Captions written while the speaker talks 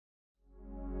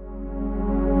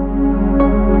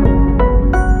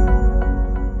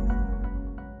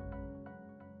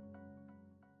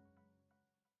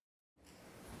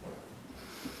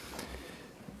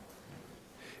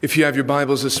If you have your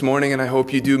Bibles this morning, and I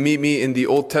hope you do, meet me in the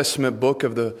Old Testament book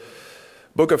of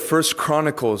 1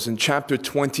 Chronicles in chapter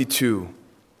 22.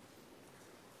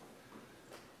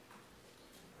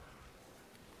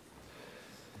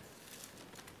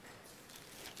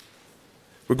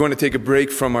 We're going to take a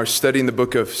break from our study in the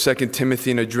book of 2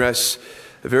 Timothy and address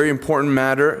a very important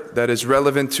matter that is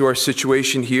relevant to our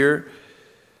situation here.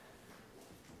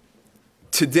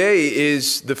 Today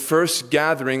is the first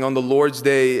gathering on the Lord's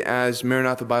Day as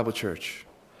Maranatha Bible Church.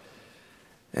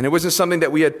 And it wasn't something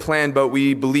that we had planned, but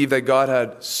we believe that God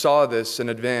had saw this in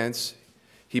advance.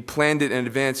 He planned it in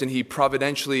advance, and He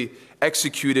providentially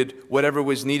executed whatever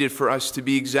was needed for us to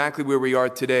be exactly where we are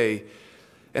today.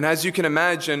 And as you can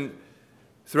imagine,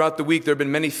 throughout the week there have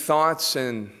been many thoughts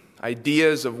and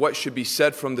ideas of what should be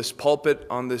said from this pulpit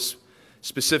on this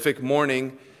specific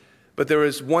morning. But there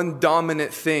is one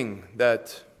dominant thing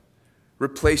that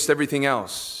replaced everything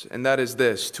else, and that is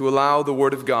this: to allow the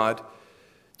Word of God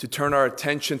to turn our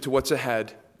attention to what's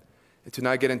ahead and to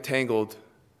not get entangled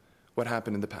what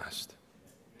happened in the past.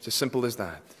 It's as simple as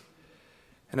that.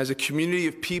 And as a community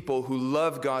of people who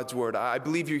love God's Word, I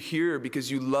believe you're here because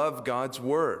you love God's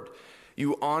Word.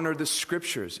 You honor the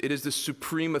Scriptures. It is the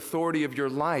supreme authority of your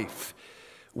life.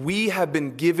 We have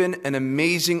been given an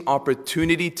amazing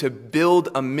opportunity to build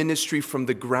a ministry from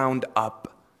the ground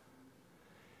up.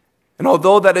 And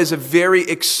although that is a very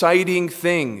exciting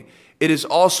thing, it is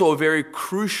also a very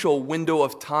crucial window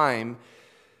of time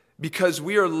because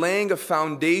we are laying a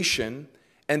foundation,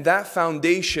 and that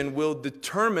foundation will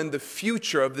determine the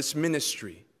future of this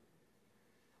ministry.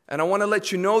 And I want to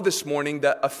let you know this morning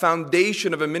that a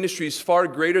foundation of a ministry is far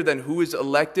greater than who is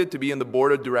elected to be in the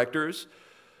board of directors,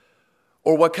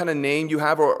 or what kind of name you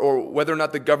have, or whether or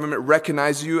not the government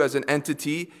recognizes you as an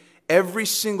entity. Every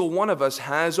single one of us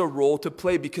has a role to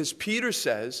play because Peter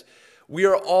says we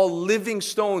are all living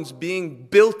stones being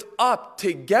built up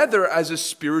together as a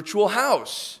spiritual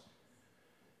house.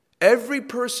 Every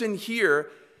person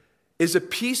here is a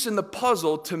piece in the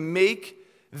puzzle to make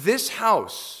this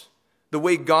house the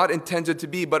way God intends it to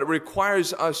be, but it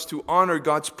requires us to honor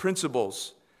God's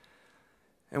principles.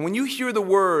 And when you hear the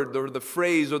word or the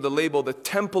phrase or the label, the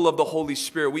temple of the Holy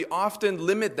Spirit, we often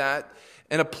limit that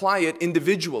and apply it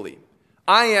individually.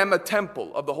 I am a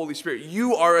temple of the Holy Spirit.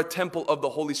 You are a temple of the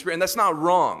Holy Spirit. And that's not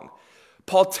wrong.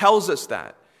 Paul tells us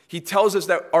that. He tells us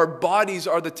that our bodies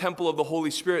are the temple of the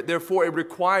Holy Spirit. Therefore, it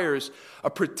requires a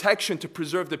protection to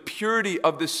preserve the purity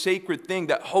of this sacred thing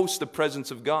that hosts the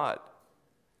presence of God.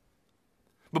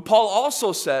 But Paul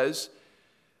also says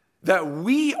that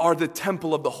we are the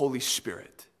temple of the Holy Spirit.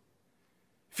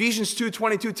 Ephesians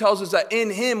 2:22 tells us that in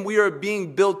Him we are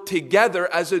being built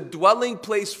together as a dwelling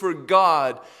place for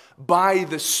God by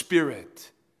the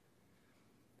Spirit.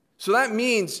 So that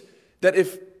means that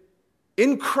if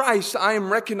in Christ I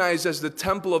am recognized as the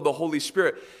temple of the Holy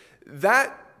Spirit,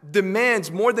 that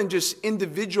demands more than just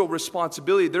individual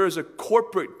responsibility. There is a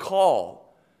corporate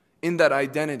call in that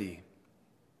identity.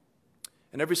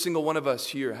 And every single one of us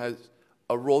here has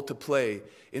a role to play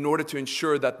in order to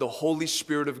ensure that the Holy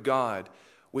Spirit of God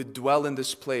would dwell in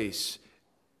this place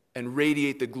and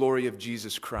radiate the glory of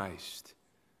Jesus Christ.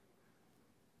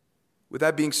 With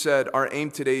that being said, our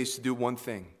aim today is to do one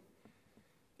thing.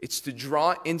 It's to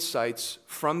draw insights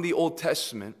from the Old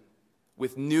Testament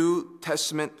with New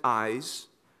Testament eyes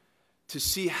to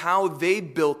see how they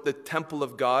built the temple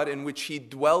of God in which He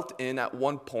dwelt in at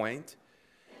one point,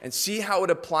 and see how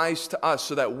it applies to us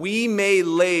so that we may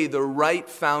lay the right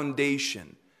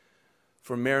foundation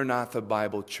for Maranatha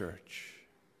Bible Church.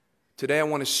 Today I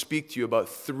want to speak to you about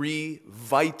 3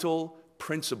 vital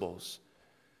principles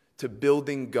to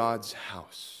building God's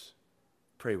house.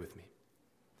 Pray with me.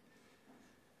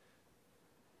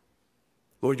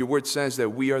 Lord, your word says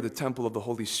that we are the temple of the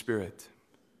Holy Spirit.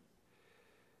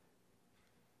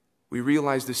 We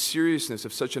realize the seriousness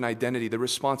of such an identity, the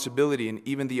responsibility, and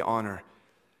even the honor.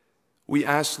 We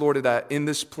ask, Lord, that in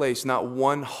this place not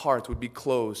one heart would be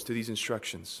closed to these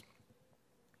instructions.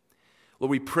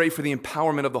 Lord, we pray for the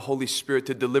empowerment of the Holy Spirit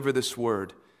to deliver this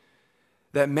word,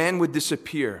 that man would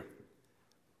disappear,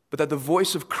 but that the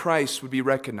voice of Christ would be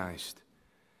recognized.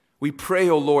 We pray,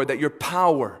 O Lord, that your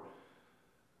power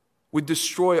would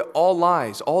destroy all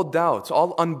lies, all doubts,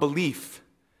 all unbelief,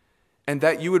 and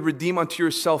that you would redeem unto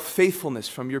yourself faithfulness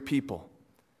from your people.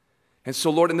 And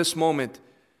so, Lord, in this moment,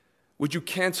 would you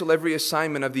cancel every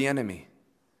assignment of the enemy?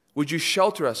 Would you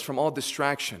shelter us from all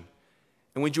distraction?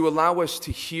 And would you allow us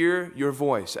to hear your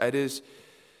voice that is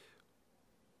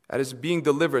being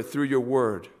delivered through your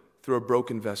word, through a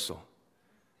broken vessel?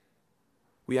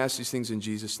 We ask these things in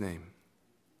Jesus' name.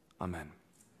 Amen.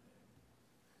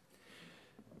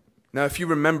 Now, if you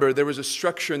remember, there was a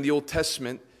structure in the Old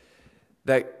Testament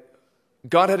that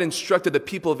God had instructed the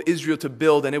people of Israel to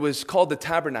build, and it was called the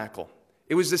tabernacle.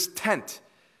 It was this tent,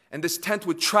 and this tent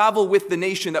would travel with the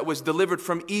nation that was delivered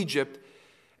from Egypt,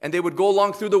 and they would go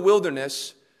along through the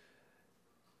wilderness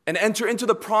and enter into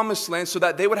the promised land so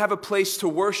that they would have a place to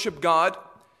worship God.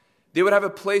 They would have a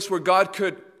place where God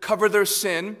could cover their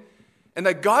sin, and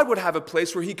that God would have a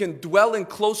place where He can dwell in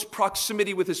close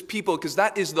proximity with His people, because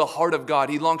that is the heart of God.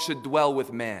 He longs to dwell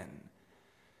with man.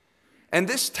 And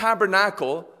this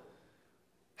tabernacle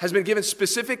has been given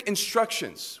specific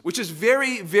instructions, which is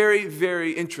very, very,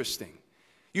 very interesting.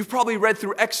 You've probably read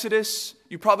through Exodus.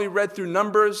 You've probably read through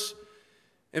Numbers.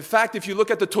 In fact, if you look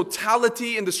at the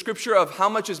totality in the scripture of how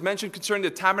much is mentioned concerning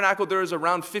the tabernacle, there is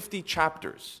around 50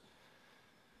 chapters.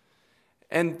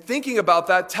 And thinking about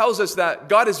that tells us that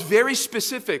God is very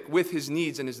specific with His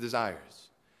needs and His desires.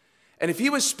 And if He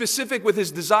was specific with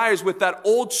His desires with that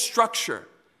old structure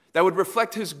that would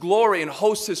reflect His glory and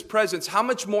host His presence, how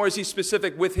much more is He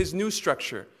specific with His new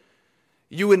structure?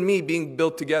 You and me being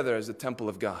built together as the temple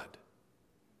of God.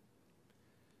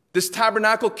 This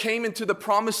tabernacle came into the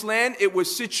promised land. It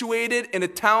was situated in a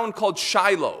town called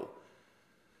Shiloh.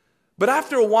 But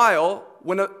after a while,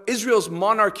 when Israel's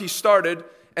monarchy started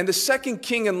and the second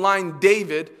king in line,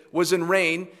 David, was in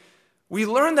reign, we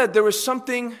learned that there was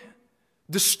something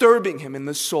disturbing him in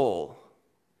the soul.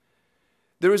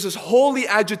 There was this holy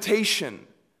agitation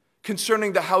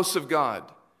concerning the house of God.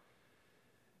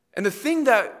 And the thing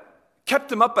that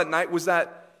kept him up at night was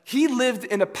that he lived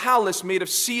in a palace made of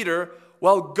cedar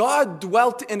while God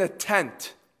dwelt in a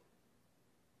tent.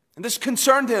 And this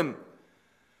concerned him.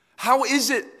 How is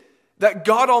it that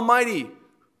God Almighty,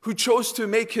 who chose to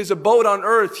make His abode on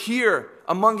earth here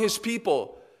among His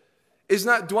people, is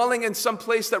not dwelling in some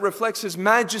place that reflects His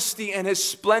majesty and His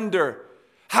splendor?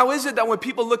 How is it that when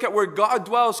people look at where God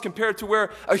dwells compared to where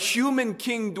a human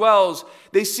king dwells,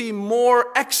 they see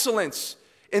more excellence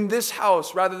in this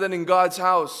house rather than in God's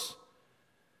house?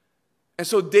 And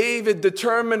so David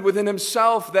determined within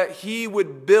himself that he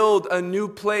would build a new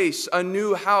place, a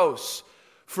new house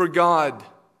for God.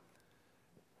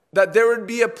 That there would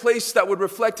be a place that would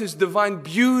reflect His divine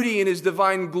beauty and His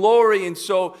divine glory. And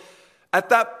so at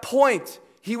that point,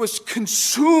 he was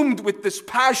consumed with this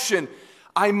passion.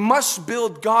 I must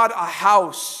build God a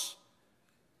house.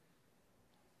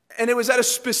 And it was at a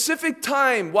specific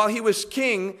time while he was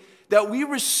king that we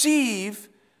receive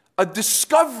a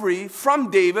discovery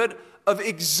from David of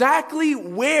exactly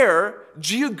where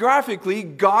geographically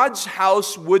God's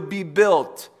house would be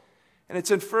built. And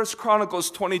it's in 1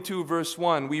 Chronicles 22 verse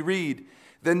 1. We read,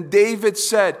 "Then David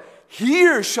said,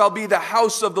 'Here shall be the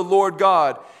house of the Lord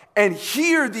God, and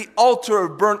here the altar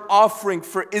of burnt offering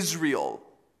for Israel.'"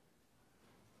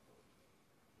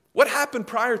 What happened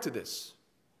prior to this?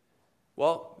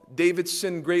 Well, David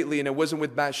sinned greatly, and it wasn't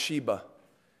with Bathsheba.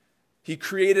 He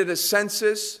created a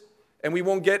census, and we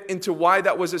won't get into why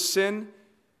that was a sin.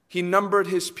 He numbered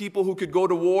his people who could go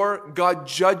to war. God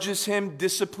judges him,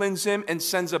 disciplines him, and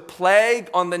sends a plague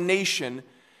on the nation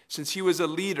since he was a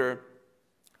leader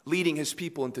leading His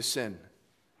people into sin.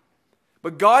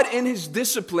 But God, in His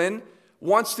discipline,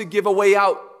 wants to give a way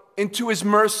out into His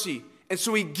mercy. And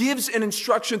so He gives an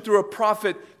instruction through a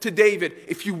prophet to David.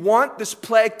 If you want this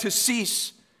plague to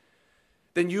cease,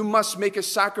 then you must make a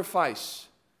sacrifice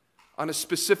on a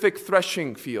specific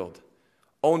threshing field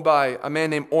owned by a man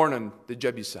named Ornan the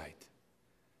Jebusite.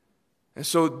 And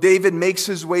so David makes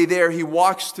his way there. He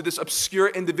walks to this obscure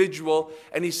individual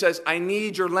and he says, "I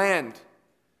need your land."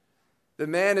 The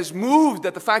man is moved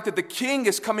at the fact that the king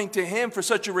is coming to him for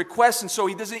such a request, and so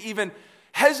he doesn't even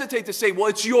hesitate to say, "Well,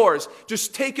 it's yours.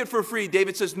 Just take it for free."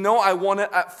 David says, "No, I want it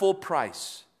at full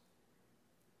price."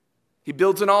 He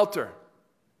builds an altar.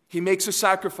 He makes a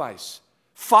sacrifice.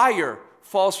 Fire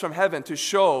falls from heaven to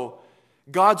show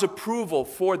God's approval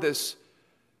for this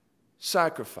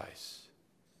sacrifice.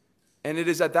 And it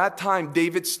is at that time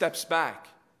David steps back.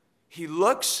 He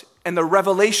looks and the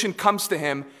revelation comes to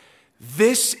him.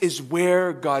 This is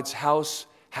where God's house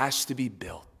has to be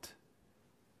built.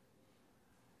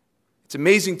 It's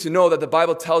amazing to know that the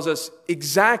Bible tells us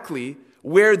exactly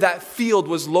where that field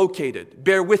was located.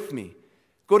 Bear with me.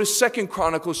 Go to 2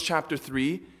 Chronicles chapter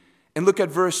 3 and look at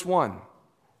verse 1.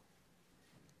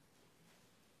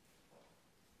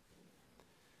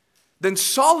 Then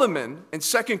Solomon, in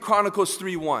 2 Chronicles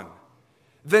 3:1,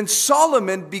 then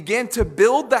Solomon began to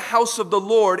build the house of the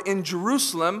Lord in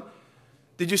Jerusalem.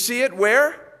 Did you see it?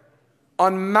 Where?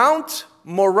 On Mount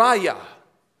Moriah.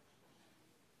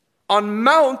 On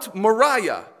Mount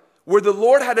Moriah, where the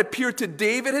Lord had appeared to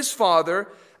David his father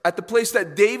at the place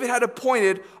that David had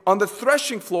appointed on the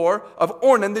threshing floor of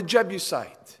Ornan the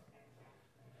Jebusite.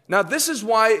 Now, this is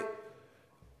why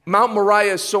Mount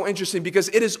Moriah is so interesting, because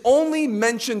it is only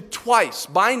mentioned twice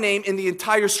by name in the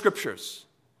entire scriptures.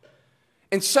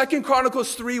 In 2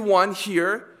 Chronicles 3:1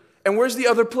 here, and where's the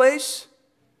other place?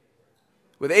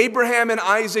 With Abraham and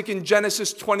Isaac in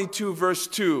Genesis 22 verse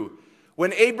 2.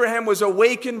 When Abraham was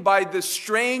awakened by the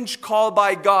strange call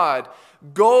by God,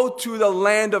 go to the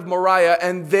land of Moriah,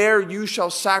 and there you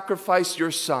shall sacrifice your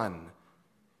son.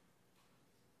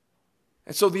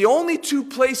 And so the only two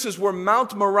places where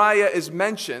Mount Moriah is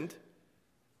mentioned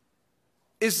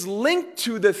is linked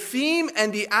to the theme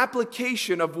and the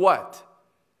application of what?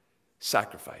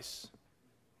 Sacrifice.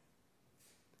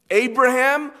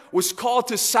 Abraham was called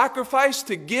to sacrifice,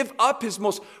 to give up his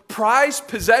most prized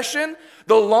possession,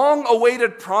 the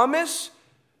long-awaited promise.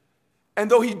 And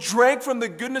though he drank from the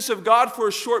goodness of God for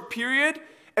a short period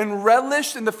and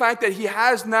relished in the fact that he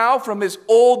has now from his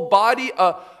old body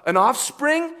an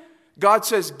offspring, God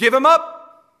says, give him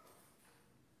up.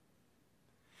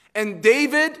 And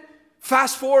David,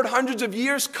 fast forward hundreds of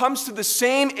years, comes to the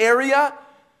same area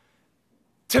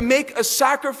to make a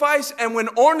sacrifice. And when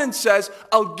Ornan says,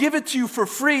 I'll give it to you for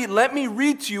free, let me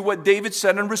read to you what David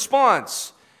said in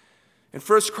response. In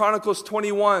 1 Chronicles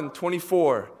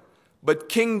 21:24, but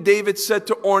King David said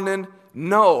to Ornan,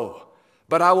 no,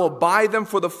 but I will buy them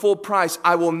for the full price.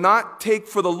 I will not take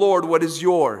for the Lord what is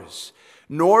yours,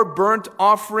 nor burnt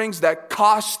offerings that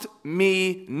cost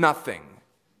me nothing.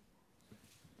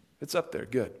 It's up there,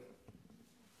 good.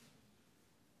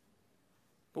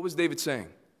 What was David saying?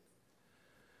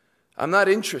 I'm not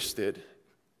interested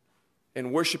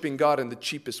in worshiping God in the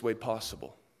cheapest way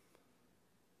possible.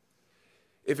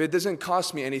 If it doesn't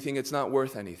cost me anything, it's not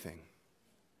worth anything.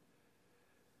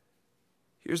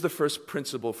 Here's the first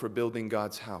principle for building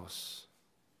God's house.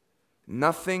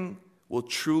 Nothing will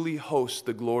truly host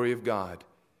the glory of God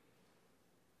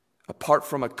apart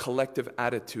from a collective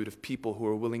attitude of people who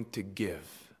are willing to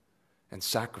give and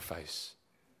sacrifice.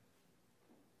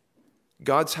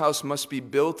 God's house must be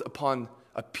built upon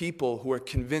a people who are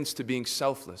convinced to being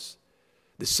selfless.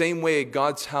 The same way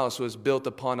God's house was built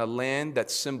upon a land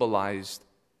that symbolized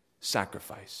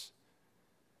sacrifice.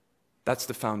 That's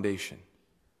the foundation.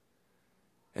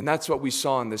 And that's what we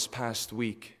saw in this past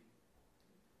week.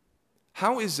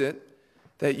 How is it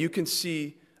that you can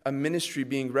see a ministry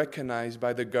being recognized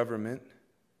by the government?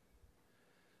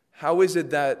 How is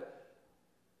it that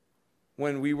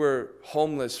when we were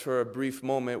homeless for a brief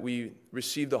moment, we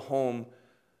received a home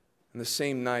on the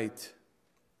same night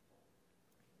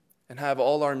and have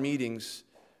all our meetings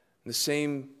in the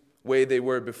same way they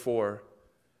were before?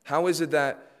 How is it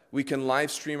that we can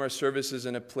live stream our services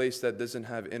in a place that doesn't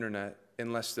have internet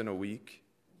in less than a week?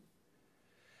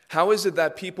 How is it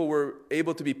that people were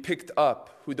able to be picked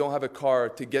up who don't have a car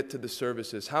to get to the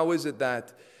services? How is it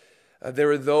that there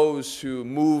are those who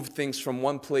move things from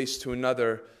one place to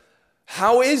another?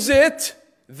 How is it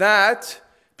that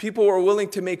people were willing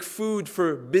to make food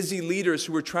for busy leaders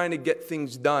who were trying to get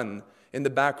things done in the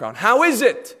background? How is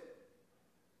it?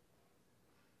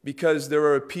 Because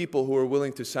there are people who are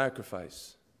willing to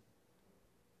sacrifice.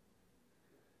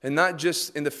 And not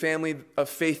just in the family of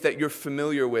faith that you're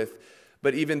familiar with,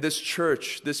 but even this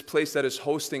church, this place that is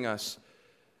hosting us.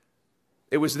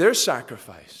 It was their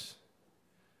sacrifice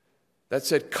that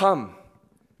said, come,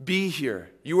 be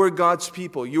here. You are God's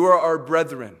people. You are our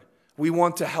brethren. We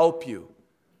want to help you.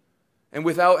 And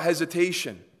without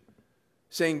hesitation,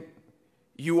 saying,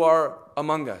 you are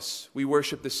among us. We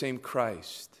worship the same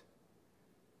Christ.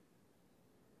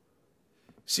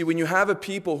 See, when you have a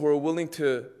people who are willing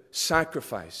to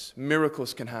sacrifice,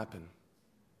 miracles can happen.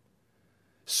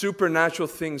 Supernatural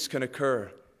things can occur.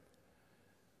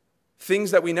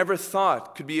 Things that we never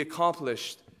thought could be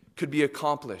accomplished could be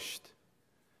accomplished.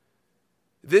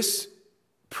 This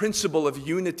principle of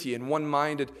unity and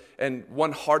one-minded and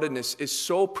one-heartedness is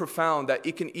so profound that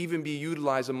it can even be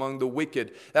utilized among the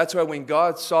wicked. That's why when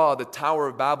God saw the Tower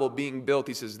of Babel being built,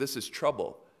 he says, this is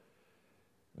trouble.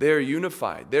 They're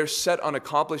unified. They're set on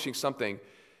accomplishing something,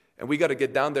 and we got to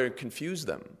get down there and confuse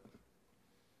them.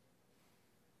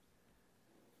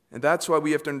 And that's why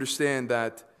we have to understand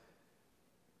that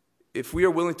if we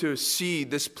are willing to see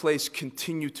this place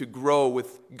continue to grow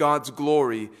with God's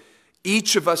glory,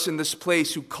 each of us in this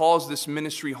place who calls this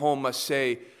ministry home must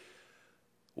say,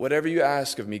 whatever you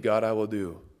ask of me, God, I will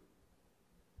do.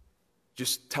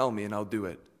 Just tell me and I'll do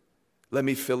it. Let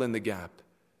me fill in the gap.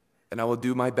 And I will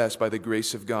do my best by the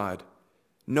grace of God.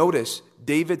 Notice,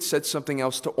 David said something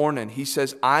else to Ornan. He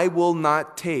says, I will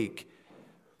not take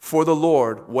for the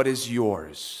Lord what is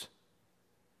yours.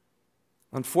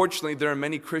 Unfortunately, there are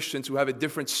many Christians who have a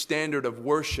different standard of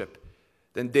worship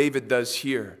than David does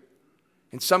here.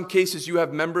 In some cases, you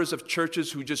have members of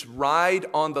churches who just ride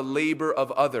on the labor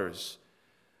of others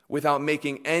without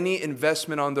making any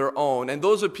investment on their own. And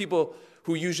those are people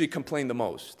who usually complain the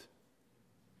most.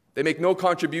 They make no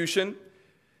contribution.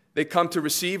 They come to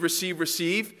receive.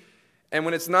 And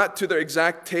when it's not to their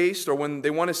exact taste, or when they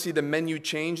want to see the menu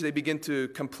change, they begin to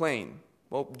complain.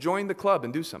 Well, join the club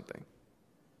and do something.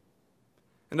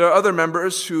 And there are other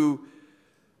members who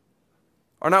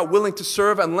are not willing to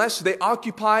serve unless they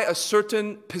occupy a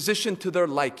certain position to their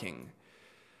liking.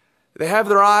 They have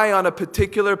their eye on a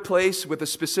particular place with a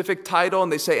specific title,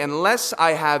 and they say, unless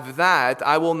I have that,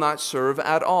 I will not serve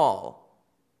at all.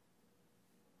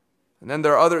 And then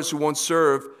there are others who won't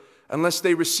serve unless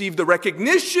they receive the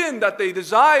recognition that they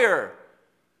desire,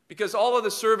 because all of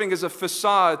the serving is a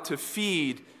facade to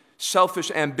feed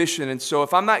selfish ambition. And so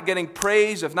if I'm not getting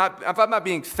praise, if I'm not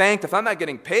being thanked, if I'm not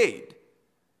getting paid,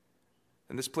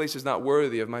 then this place is not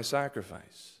worthy of my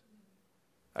sacrifice.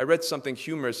 I read something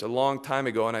humorous a long time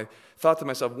ago, and I thought to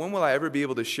myself, when will I ever be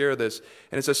able to share this?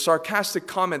 And it's a sarcastic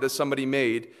comment that somebody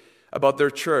made about their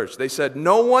church. They said,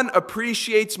 no one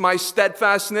appreciates my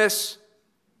steadfastness,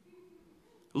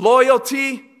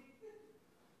 loyalty,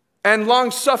 and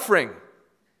long-suffering,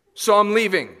 so I'm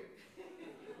leaving.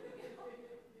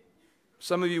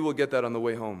 Some of you will get that on the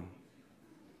way home.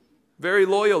 Very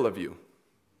loyal of you.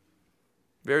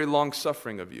 Very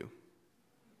long-suffering of you.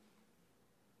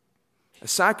 A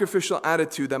sacrificial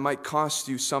attitude that might cost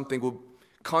you something will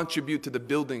contribute to the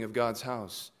building of God's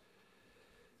house.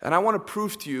 And I want to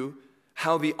prove to you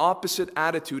how the opposite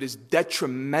attitude is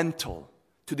detrimental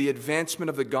to the advancement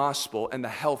of the gospel and the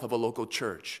health of a local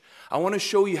church. I want to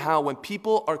show you how when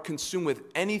people are consumed with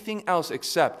anything else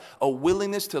except a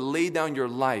willingness to lay down your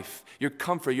life, your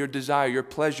comfort, your desire, your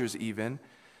pleasures even.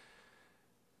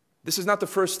 This is not the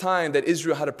first time that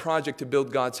Israel had a project to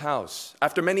build God's house.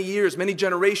 After many years, many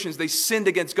generations, they sinned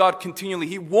against God continually.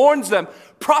 He warns them,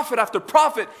 prophet after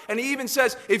prophet, and he even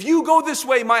says, if you go this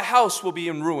way, my house will be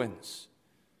in ruins.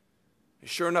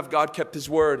 Sure enough, God kept his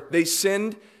word. They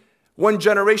sinned. One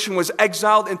generation was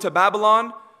exiled into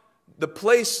Babylon. The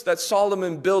place that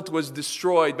Solomon built was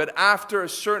destroyed. But after a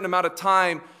certain amount of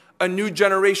time, a new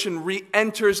generation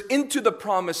re-enters into the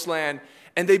promised land,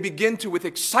 and they begin to, with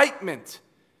excitement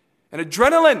and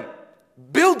adrenaline,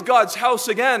 build God's house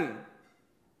again.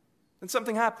 And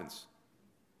something happens.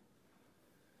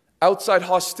 Outside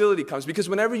hostility comes, because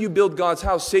whenever you build God's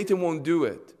house, Satan won't do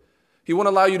it. He won't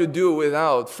allow you to do it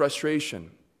without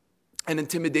frustration and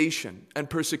intimidation and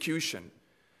persecution.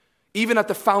 Even at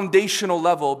the foundational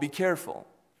level, be careful.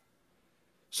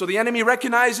 So the enemy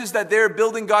recognizes that they're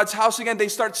building God's house again. They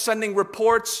start sending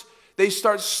reports. They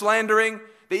start slandering.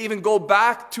 They even go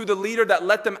back to the leader that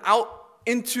let them out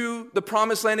into the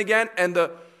promised land again, and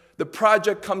the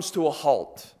project comes to a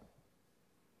halt.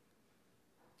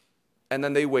 And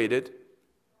then they waited,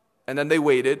 and then they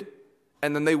waited,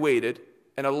 and then they waited,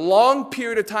 and a long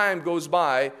period of time goes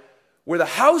by where the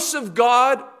house of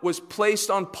God was placed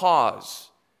on pause.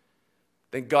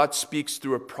 Then God speaks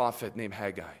through a prophet named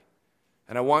Haggai.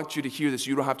 And I want you to hear this.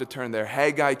 You don't have to turn there.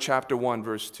 Haggai chapter 1,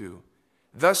 verse 2.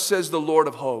 Thus says the Lord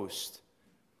of hosts,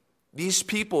 these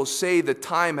people say the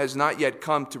time has not yet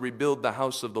come to rebuild the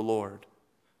house of the Lord.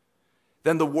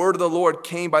 Then the word of the Lord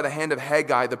came by the hand of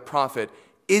Haggai the prophet.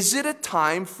 Is it a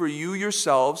time for you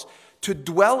yourselves to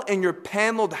dwell in your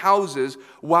paneled houses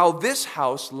while this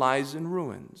house lies in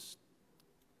ruins?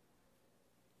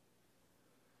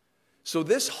 So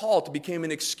this halt became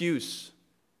an excuse.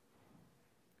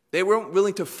 They weren't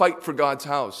willing to fight for God's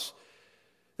house.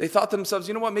 They thought to themselves,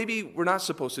 you know what, maybe we're not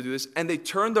supposed to do this. And they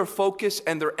turned their focus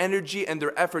and their energy and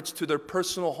their efforts to their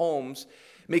personal homes,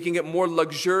 making it more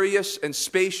luxurious and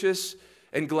spacious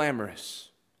and glamorous.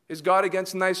 Is God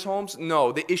against nice homes?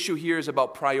 No, the issue here is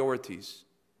about priorities.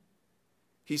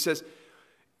 He says,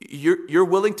 you're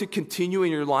willing to continue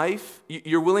in your life?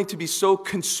 You're willing to be so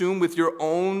consumed with your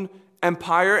own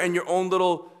empire and your own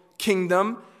little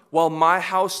kingdom while my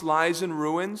house lies in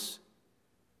ruins?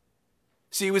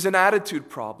 See, it was an attitude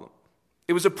problem.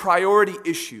 It was a priority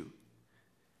issue.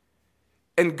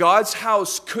 And God's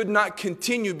house could not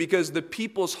continue because the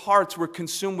people's hearts were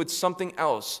consumed with something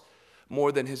else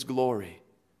more than His glory,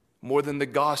 more than the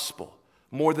gospel,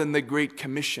 more than the Great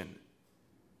Commission.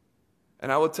 And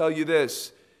I will tell you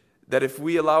this, that if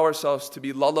we allow ourselves to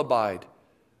be lullabied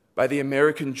by the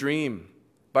American dream,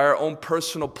 by our own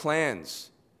personal plans,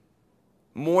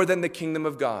 more than the kingdom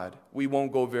of God, we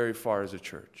won't go very far as a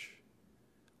church.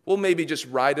 We'll maybe just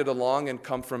ride it along and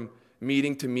come from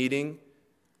meeting to meeting.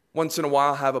 Once in a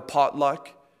while have a potluck.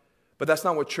 But that's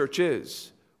not what church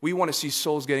is. We want to see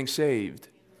souls getting saved.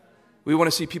 We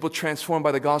want to see people transformed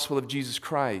by the gospel of Jesus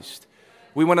Christ.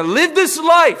 We want to live this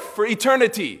life for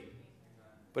eternity.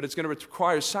 But it's going to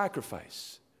require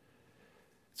sacrifice.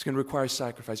 It's going to require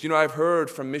sacrifice. You know, I've heard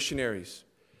from missionaries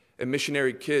and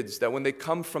missionary kids that when they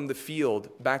come from the field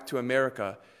back to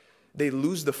America, they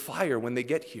lose the fire when they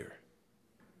get here.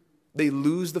 They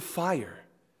lose the fire.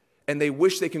 And they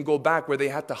wish they can go back where they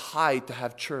had to hide to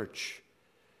have church,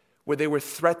 where they were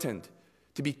threatened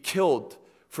to be killed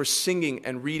for singing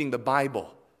and reading the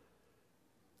Bible.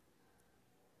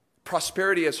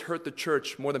 Prosperity has hurt the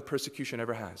church more than persecution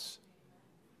ever has.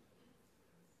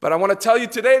 But I want to tell you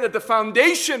today that the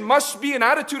foundation must be an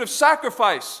attitude of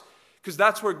sacrifice, because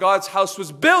that's where God's house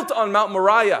was built, on Mount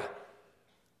Moriah,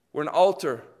 where an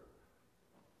altar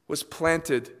was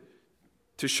planted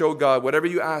to show God, whatever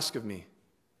you ask of me,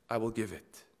 I will give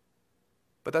it.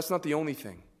 But that's not the only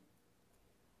thing.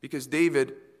 Because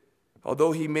David,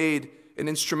 although he made an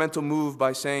instrumental move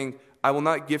by saying, I will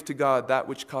not give to God that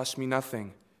which costs me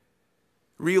nothing,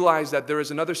 realized that there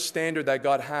is another standard that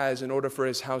God has in order for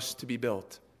his house to be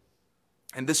built.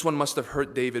 And this one must have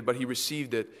hurt David, but he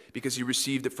received it because he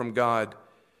received it from God.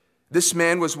 This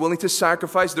man was willing to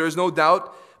sacrifice, there is no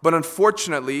doubt, but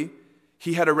unfortunately,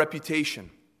 he had a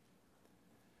reputation.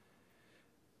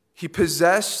 He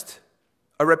possessed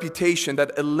a reputation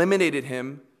that eliminated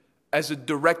him as a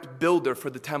direct builder for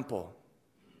the temple.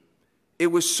 It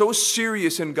was so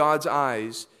serious in God's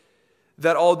eyes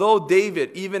that although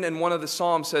David, even in one of the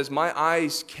Psalms, says, my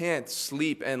eyes can't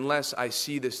sleep unless I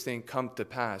see this thing come to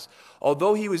pass.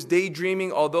 Although he was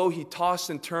daydreaming, although he tossed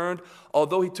and turned,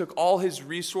 although he took all his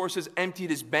resources, emptied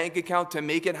his bank account to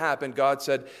make it happen, God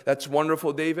said, that's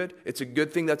wonderful, David. It's a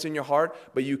good thing that's in your heart,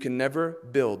 but you can never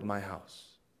build my house.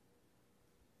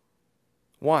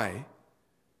 Why?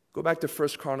 Go back to 1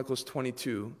 Chronicles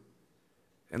 22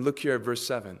 and look here at verse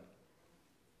 7.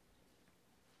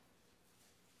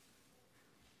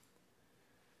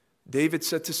 David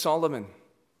said to Solomon,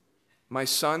 my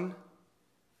son,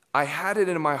 I had it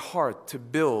in my heart to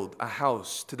build a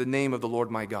house to the name of the Lord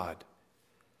my God.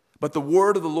 But the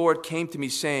word of the Lord came to me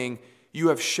saying, you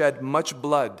have shed much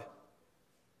blood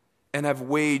and have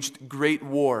waged great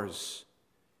wars.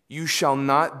 You shall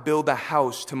not build a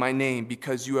house to my name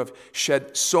because you have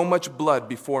shed so much blood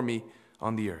before me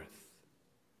on the earth.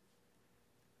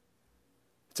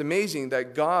 It's amazing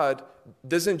that God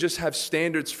doesn't just have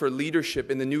standards for leadership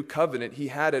in the new covenant. He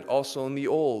had it also in the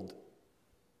old,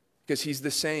 because he's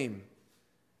the same.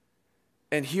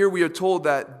 And here we are told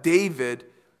that David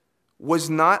was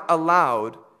not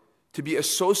allowed to be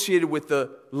associated with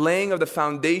the laying of the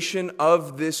foundation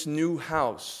of this new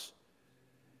house,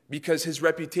 because his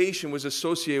reputation was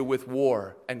associated with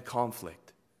war and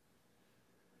conflict.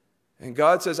 And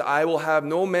God says, I will have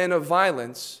no man of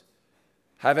violence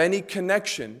have any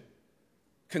connection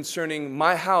concerning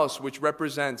my house, which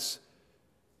represents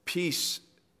peace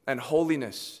and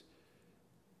holiness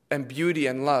and beauty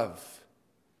and love.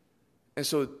 And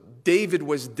so David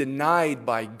was denied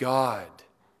by God.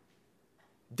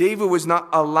 David was not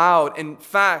allowed. In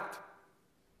fact,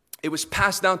 it was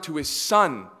passed down to his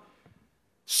son,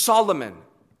 Solomon.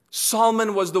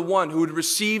 Solomon was the one who would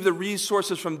receive the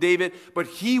resources from David, but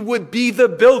he would be the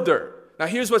builder. Now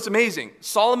here's what's amazing.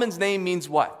 Solomon's name means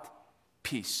what?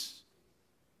 Peace.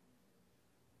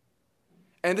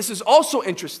 And this is also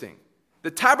interesting.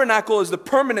 The tabernacle is the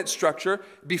permanent structure.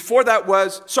 Before that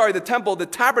was, the temple. The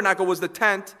tabernacle was the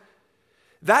tent.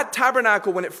 That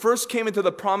tabernacle, when it first came into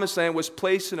the promised land, was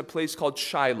placed in a place called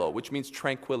Shiloh, which means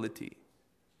tranquility.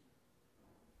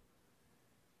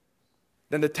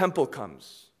 Then the temple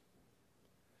comes.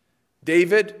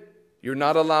 David, you're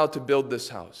not allowed to build this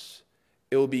house.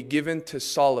 It will be given to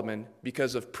Solomon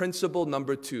because of principle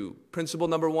number 2. Principle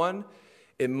number 1,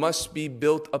 it must be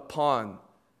built upon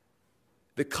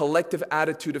the collective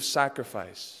attitude of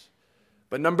sacrifice.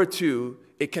 But number 2,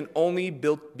 it can only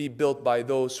be built by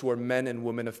those who are men and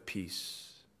women of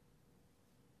peace.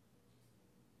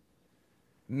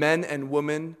 Men and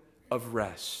women of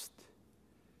rest.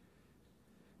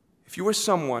 If you are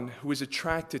someone who is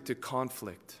attracted to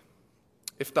conflict,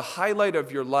 if the highlight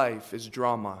of your life is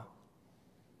drama,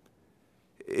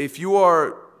 if you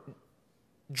are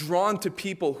drawn to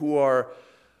people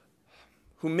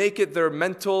who make it their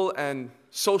mental and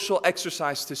social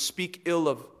exercise to speak ill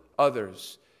of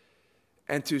others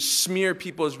and to smear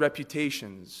people's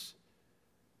reputations,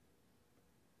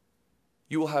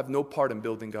 you will have no part in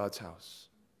building God's house.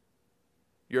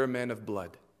 You're a man of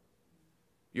blood.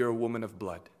 You're a woman of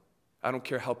blood. I don't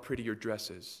care how pretty your dress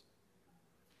is.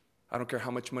 I don't care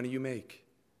how much money you make.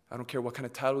 I don't care what kind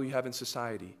of title you have in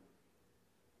society.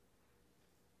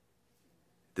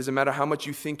 Doesn't matter how much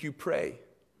you think you pray.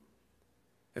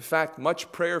 In fact,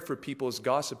 much prayer for people is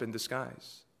gossip in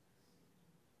disguise.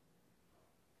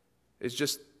 It's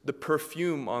just the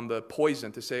perfume on the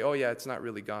poison to say, oh yeah, it's not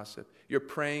really gossip. Your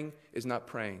praying is not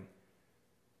praying.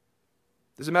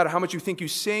 Doesn't matter how much you think you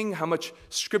sing, how much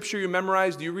scripture you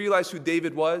memorize. Do you realize who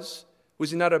David was?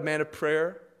 Was he not a man of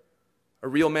prayer? A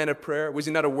real man of prayer? Was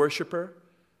he not a worshiper?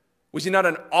 Was he not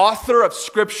an author of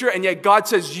scripture? And yet God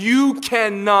says, you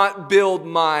cannot build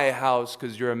my house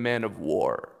because you're a man of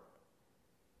war.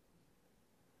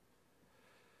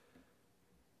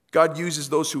 God uses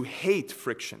those who hate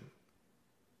friction.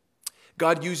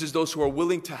 God uses those who are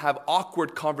willing to have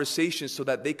awkward conversations so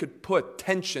that they could put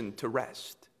tension to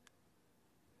rest.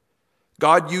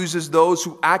 God uses those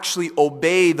who actually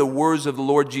obey the words of the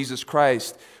Lord Jesus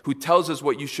Christ, who tells us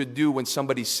what you should do when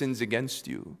somebody sins against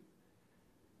you.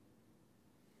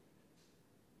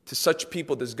 To such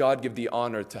people does God give the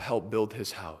honor to help build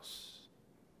his house.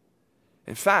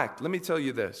 In fact, let me tell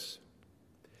you this.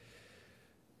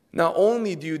 Not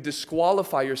only do you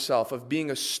disqualify yourself of being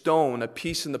a stone, a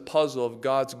piece in the puzzle of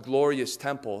God's glorious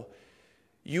temple,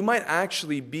 you might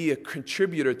actually be a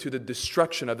contributor to the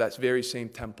destruction of that very same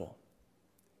temple.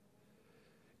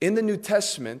 In the New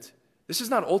Testament, this is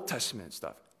not Old Testament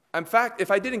stuff. In fact, if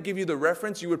I didn't give you the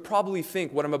reference, you would probably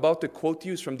think what I'm about to quote to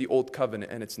you is from the Old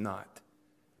Covenant, and it's not.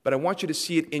 But I want you to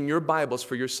see it in your Bibles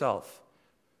for yourself.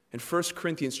 In 1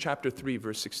 Corinthians chapter 3,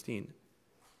 verse 16.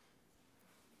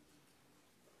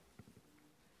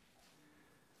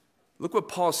 Look what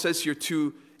Paul says here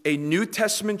to a New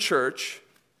Testament church,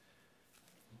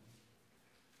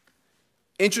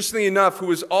 interestingly enough,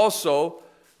 who is also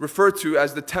referred to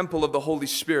as the temple of the Holy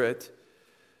Spirit.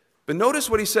 But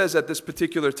notice what he says at this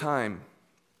particular time.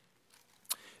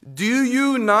 Do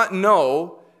you not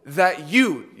know that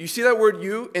you see that word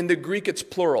you? In the Greek it's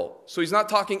plural. So he's not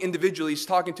talking individually, he's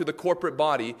talking to the corporate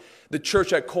body, the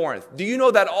church at Corinth. Do you know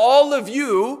that all of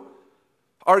you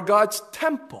are God's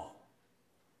temple?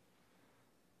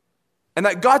 And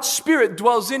that God's Spirit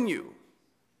dwells in you.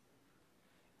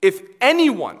 If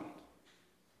anyone,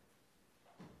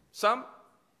 some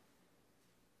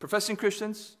professing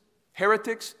Christians,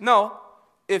 heretics, no,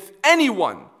 if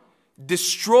anyone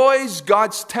destroys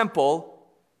God's temple,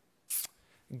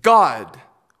 God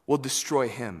will destroy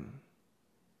him.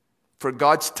 For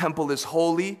God's temple is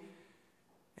holy,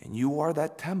 and you are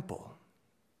that temple.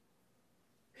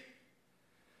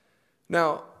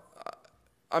 Now,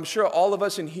 I'm sure all of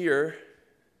us in here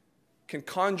can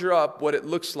conjure up what it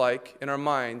looks like in our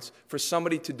minds for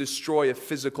somebody to destroy a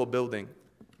physical building.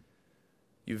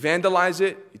 You vandalize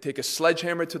it, you take a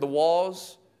sledgehammer to the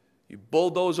walls, you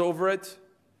bulldoze over it.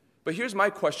 But here's my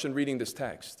question reading this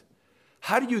text.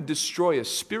 How do you destroy a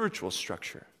spiritual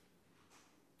structure?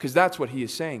 Because that's what he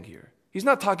is saying here. He's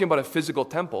not talking about a physical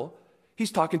temple.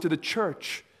 He's talking to the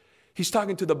church. He's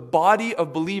talking to the body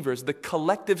of believers, the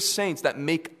collective saints that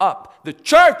make up the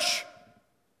church.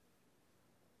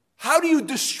 How do you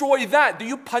destroy that? Do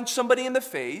you punch somebody in the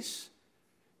face?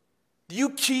 Do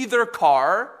you key their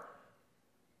car?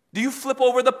 Do you flip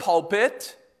over the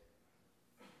pulpit?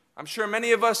 I'm sure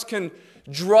many of us can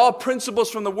draw principles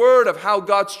from the Word of how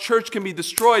God's church can be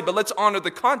destroyed, but let's honor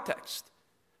the context.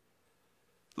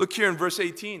 Look here in verse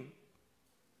 18.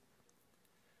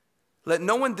 Let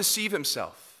no one deceive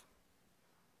himself.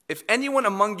 If anyone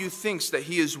among you thinks that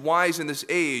he is wise in this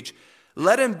age,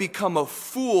 let him become a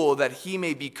fool that he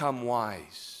may become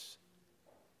wise.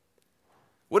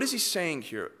 What is he saying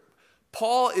here?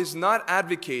 Paul is not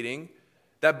advocating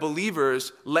that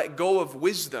believers let go of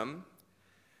wisdom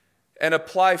and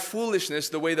apply foolishness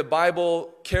the way the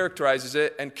Bible characterizes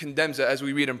it and condemns it, as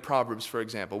we read in Proverbs, for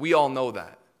example. We all know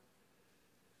that.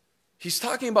 He's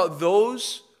talking about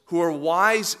those who are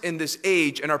wise in this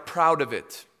age and are proud of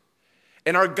it,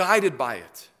 and are guided by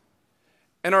it,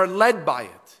 and are led by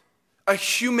it. A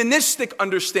humanistic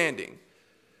understanding,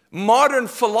 modern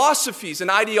philosophies and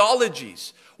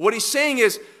ideologies. What he's saying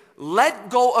is,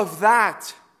 let go of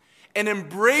that and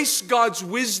embrace God's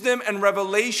wisdom and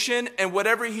revelation and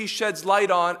whatever he sheds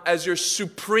light on as your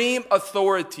supreme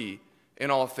authority in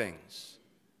all things.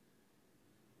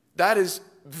 That is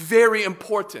very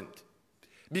important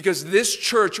because this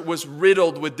church was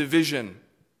riddled with division.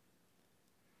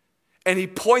 And he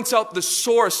points out the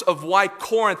source of why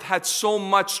Corinth had so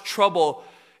much trouble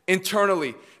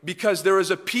internally. Because there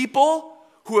is a people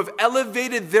who have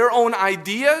elevated their own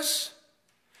ideas,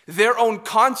 their own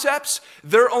concepts,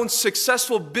 their own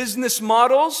successful business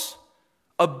models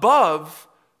above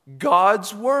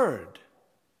God's word,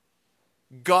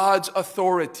 God's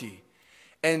authority.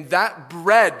 And that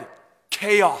bred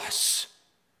chaos.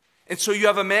 And so you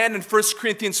have a man in 1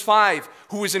 Corinthians 5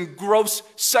 who is in gross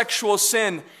sexual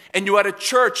sin, and you had a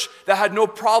church that had no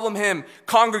problem him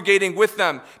congregating with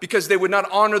them because they would not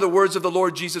honor the words of the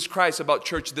Lord Jesus Christ about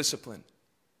church discipline.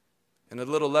 And a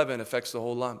little leaven affects the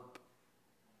whole lump.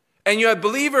 And you had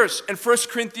believers in 1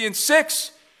 Corinthians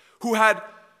 6 who had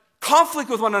conflict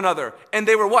with one another, and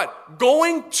they were what?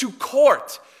 Going to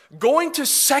court, going to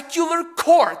secular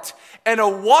court, and a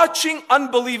watching,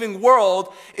 unbelieving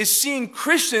world is seeing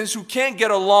Christians who can't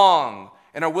get along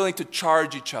and are willing to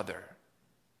charge each other.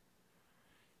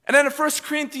 And then in 1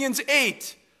 Corinthians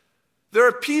 8, there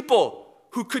are people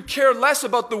who could care less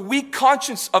about the weak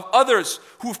conscience of others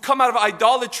who've come out of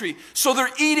idolatry. So they're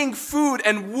eating food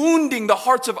and wounding the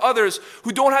hearts of others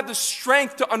who don't have the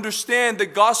strength to understand the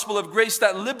gospel of grace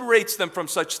that liberates them from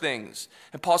such things.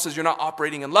 And Paul says, you're not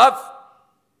operating in love.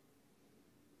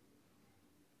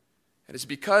 And it's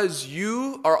because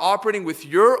you are operating with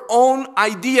your own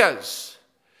ideas,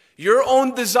 your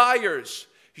own desires,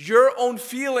 your own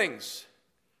feelings.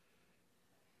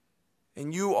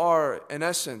 And you are, in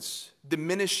essence,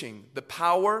 diminishing the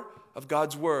power of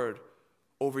God's word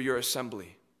over your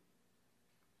assembly.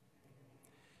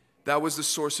 That was the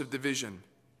source of division.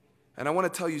 And I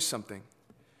want to tell you something.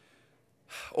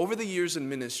 Over the years in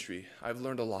ministry, I've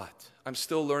learned a lot. I'm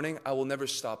still learning. I will never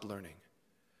stop learning.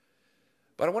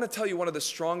 But I want to tell you one of the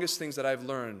strongest things that I've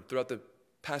learned throughout the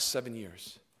past 7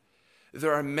 years.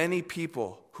 There are many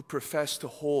people who profess to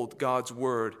hold God's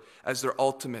word as their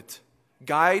ultimate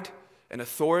guide and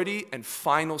authority and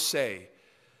final say,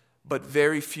 but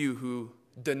very few who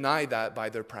deny that by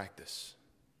their practice.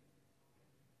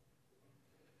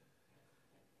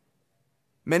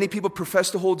 Many people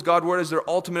profess to hold God's word as their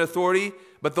ultimate authority,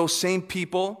 but those same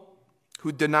people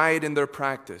who deny it in their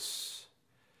practice.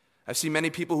 I've seen many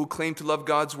people who claim to love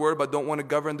God's word but don't want to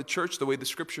govern the church the way the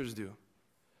scriptures do.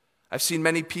 I've seen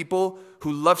many people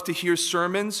who love to hear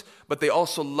sermons, but they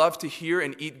also love to hear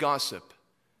and eat gossip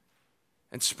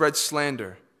and spread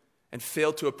slander and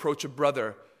fail to approach a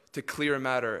brother to clear a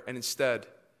matter and instead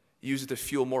use it to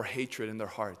fuel more hatred in their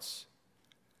hearts.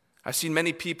 I've seen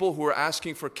many people who are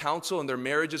asking for counsel in their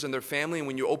marriages and their family, and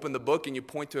when you open the book and you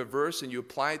point to a verse and you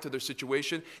apply it to their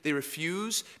situation, they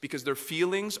refuse because their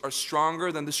feelings are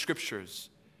stronger than the scriptures,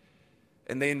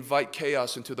 and they invite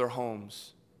chaos into their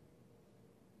homes.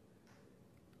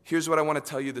 Here's what I want to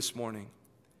tell you this morning.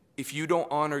 If you don't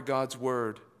honor God's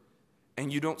word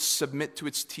and you don't submit to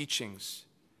its teachings,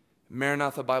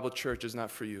 Maranatha Bible Church is not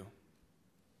for you.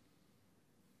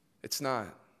 It's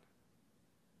not.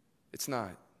 It's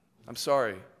not. I'm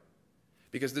sorry,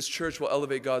 because this church will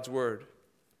elevate God's word.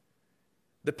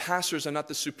 The pastors are not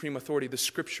the supreme authority, the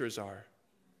scriptures are.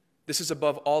 This is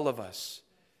above all of us.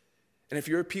 And if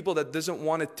you're a people that doesn't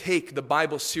want to take the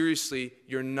Bible seriously,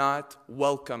 you're not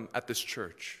welcome at this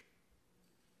church.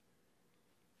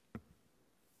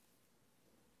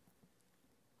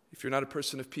 If you're not a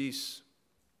person of peace,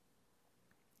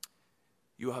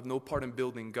 you will have no part in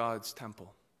building God's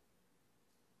temple.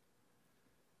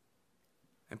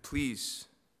 And please,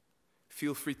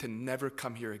 feel free to never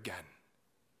come here again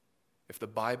if the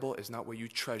Bible is not what you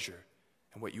treasure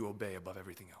and what you obey above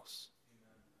everything else.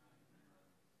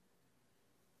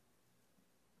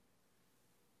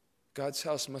 God's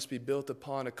house must be built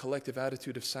upon a collective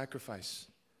attitude of sacrifice.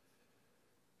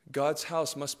 God's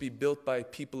house must be built by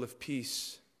people of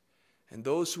peace. And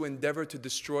those who endeavor to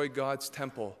destroy God's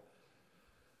temple,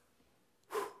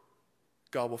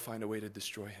 God will find a way to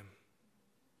destroy him.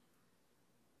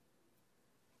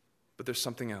 But there's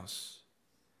something else.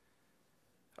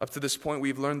 Up to this point,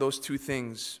 we've learned those two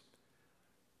things.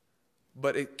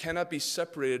 But it cannot be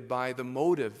separated by the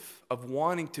motive of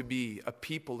wanting to be a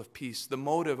people of peace, the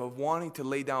motive of wanting to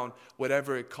lay down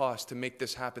whatever it costs to make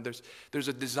this happen. There's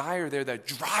a desire there that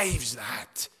drives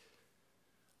that.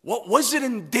 What was it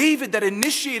in David that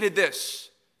initiated this?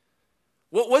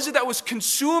 What was it that was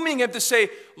consuming him to say,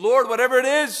 Lord, whatever it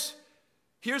is,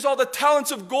 here's all the talents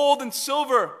of gold and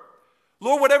silver.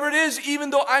 Lord, whatever it is,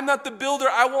 even though I'm not the builder,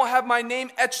 I won't have my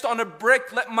name etched on a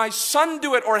brick. Let my son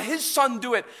do it or his son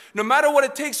do it. No matter what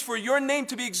it takes for your name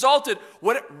to be exalted.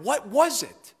 What was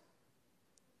it?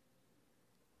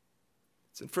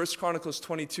 It's in 1 Chronicles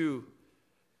 22,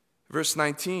 verse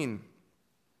 19.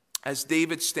 As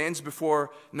David stands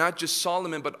before not just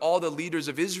Solomon, but all the leaders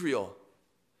of Israel.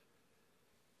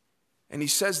 And he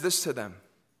says this to them.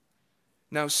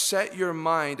 Now set your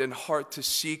mind and heart to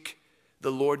seek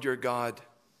the Lord your God.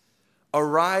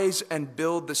 Arise and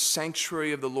build the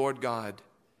sanctuary of the Lord God,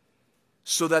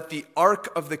 so that the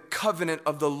ark of the covenant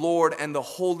of the Lord and the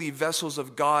holy vessels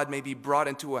of God may be brought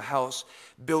into a house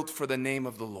built for the name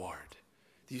of the Lord.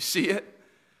 Do you see it?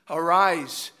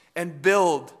 Arise and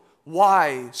build.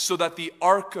 Why? So that the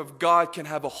ark of God can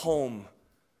have a home.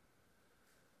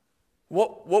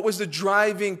 What was the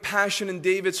driving passion in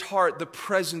David's heart? The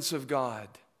presence of God.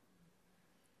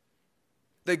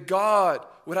 That God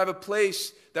would have a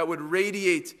place that would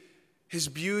radiate His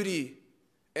beauty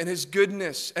and His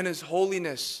goodness and His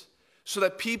holiness, so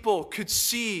that people could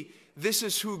see this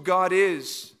is who God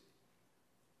is.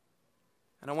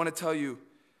 And I want to tell you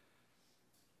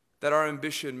that our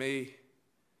ambition may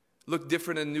look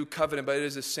different in the new covenant, but it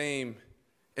is the same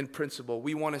in principle.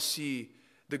 We want to see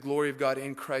the glory of God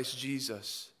in Christ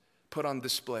Jesus put on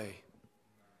display.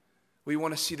 We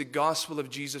want to see the gospel of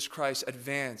Jesus Christ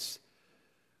advance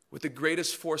with the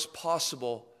greatest force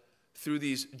possible through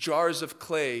these jars of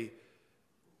clay.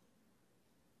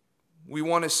 We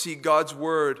want to see God's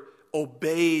word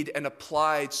obeyed and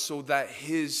applied so that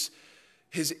His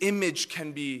image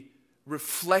can be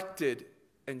reflected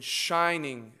and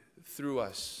shining through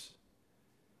us.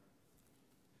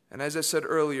 And as I said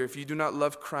earlier, if you do not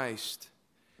love Christ,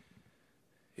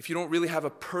 if you don't really have a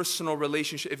personal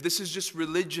relationship, if this is just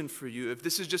religion for you, if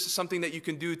this is just something that you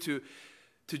can do to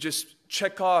just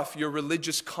check off your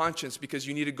religious conscience because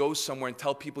you need to go somewhere and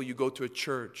tell people you go to a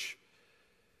church,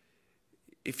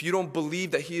 if you don't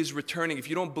believe that He is returning, if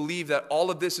you don't believe that all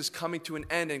of this is coming to an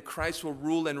end and Christ will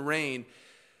rule and reign,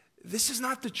 this is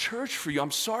not the church for you.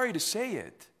 I'm sorry to say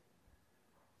it.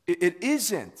 It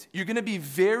isn't. You're going to be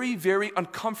very, very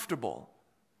uncomfortable.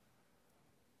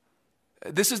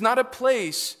 This is not a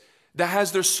place that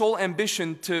has their sole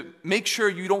ambition to make sure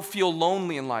you don't feel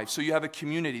lonely in life, so you have a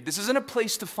community. This isn't a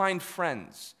place to find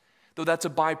friends, though that's a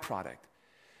byproduct.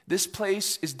 This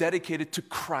place is dedicated to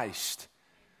Christ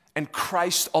and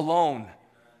Christ alone.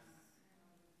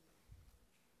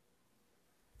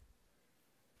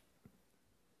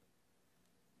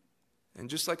 And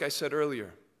just like I said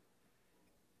earlier,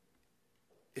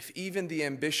 if even the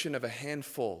ambition of a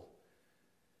handful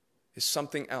is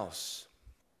something else,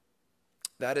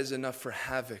 that is enough for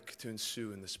havoc to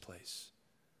ensue in this place.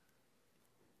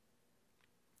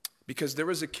 Because there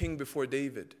was a king before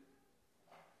David.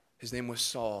 His name was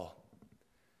Saul.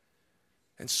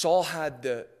 And Saul had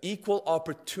the equal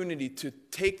opportunity to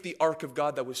take the ark of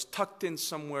God that was tucked in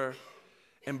somewhere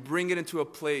and bring it into a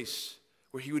place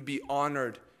where he would be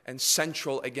honored and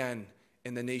central again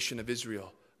in the nation of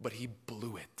Israel. But he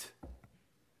blew it.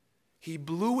 He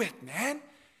blew it, man.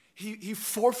 He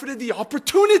forfeited the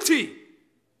opportunity.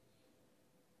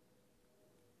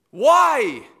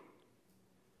 Why?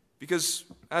 Because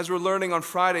as we're learning on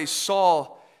Friday,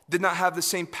 Saul did not have the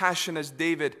same passion as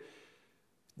David.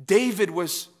 David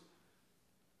was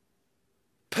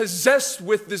possessed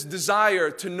with this desire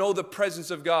to know the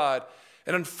presence of God.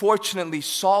 And unfortunately,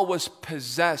 Saul was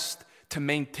possessed to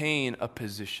maintain a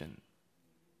position.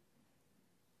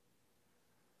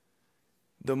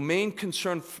 The main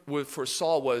concern for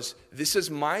Saul was, this is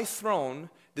my throne,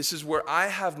 this is where I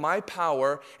have my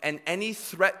power, and any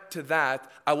threat to that,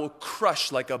 I will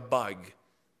crush like a bug.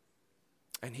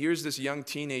 And here's this young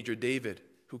teenager, David,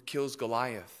 who kills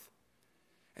Goliath.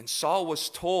 And Saul was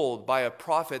told by a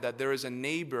prophet that there is a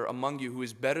neighbor among you who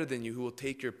is better than you, who will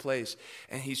take your place.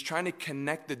 And he's trying to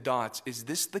connect the dots. Is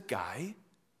this the guy?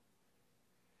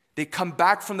 They come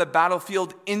back from the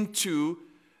battlefield into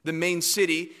the main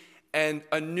city, and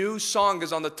a new song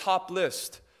is on the top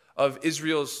list of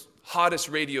Israel's hottest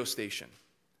radio station.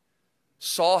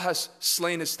 Saul has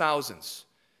slain his thousands,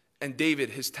 and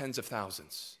David his tens of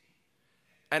thousands.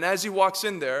 And as he walks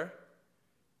in there,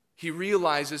 he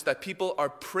realizes that people are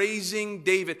praising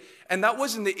David. And that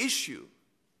wasn't the issue.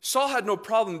 Saul had no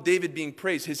problem with David being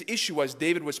praised. His issue was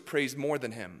David was praised more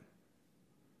than him.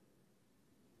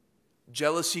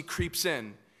 Jealousy creeps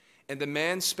in, and the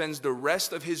man spends the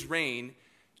rest of his reign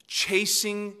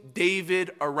chasing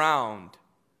David around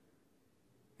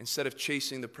instead of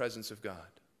chasing the presence of God.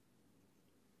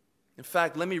 In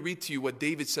fact, let me read to you what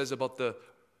David says about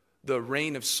the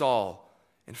reign of Saul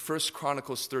in 1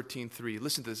 Chronicles 13:3.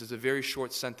 Listen to this. It's a very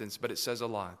short sentence, but it says a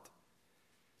lot.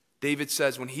 David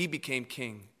says, when he became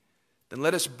king, then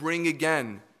let us bring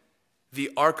again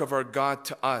the ark of our God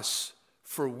to us,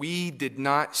 for we did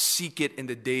not seek it in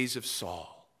the days of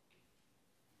Saul.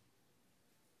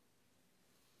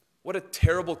 What a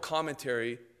terrible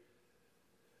commentary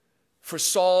for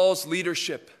Saul's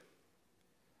leadership.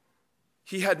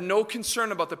 He had no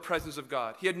concern about the presence of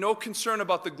God. He had no concern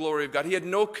about the glory of God. He had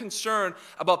no concern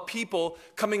about people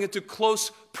coming into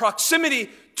close proximity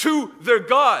to their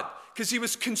God, because he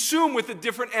was consumed with a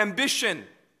different ambition.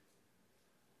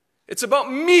 It's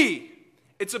about me.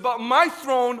 It's about my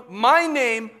throne, my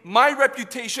name, my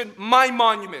reputation, my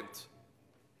monument.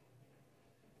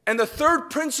 And the third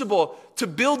principle to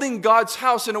building God's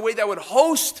house in a way that would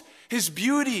host His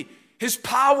beauty, His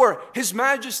power, His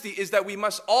majesty is that we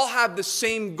must all have the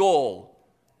same goal,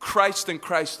 Christ and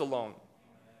Christ alone.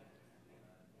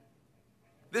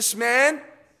 This man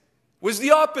was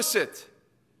the opposite,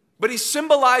 but he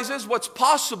symbolizes what's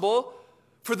possible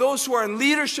for those who are in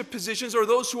leadership positions or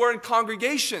those who are in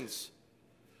congregations.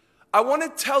 I want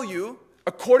to tell you,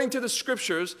 according to the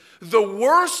scriptures, the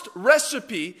worst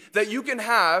recipe that you can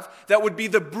have that would be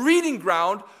the breeding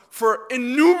ground for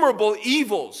innumerable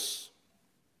evils.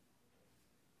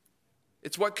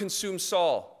 It's what consumed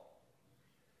Saul: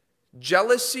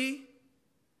 jealousy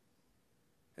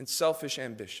and selfish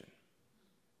ambition.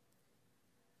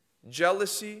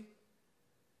 Jealousy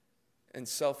and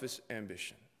selfish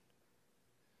ambition.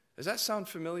 Does that sound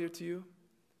familiar to you?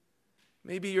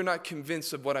 Maybe you're not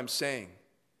convinced of what I'm saying.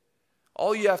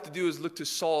 All you have to do is look to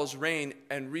Saul's reign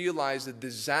and realize the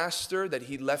disaster that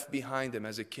he left behind him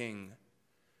as a king.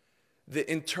 The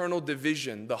internal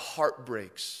division, the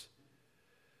heartbreaks,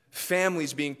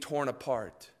 families being torn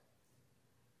apart,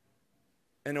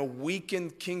 and a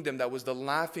weakened kingdom that was the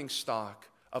laughingstock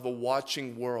of a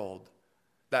watching world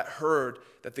that heard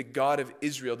that the God of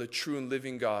Israel, the true and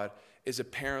living God, is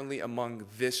apparently among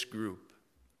this group.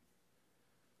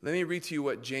 Let me read to you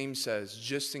what James says,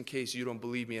 just in case you don't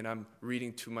believe me and I'm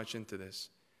reading too much into this.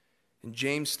 In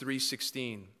James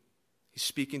 3:16, he's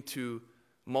speaking to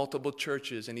multiple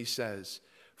churches and he says,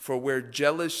 "For where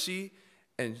jealousy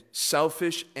and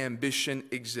selfish ambition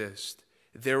exist,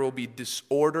 there will be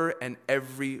disorder and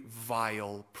every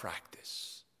vile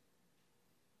practice."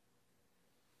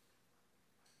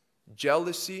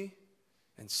 Jealousy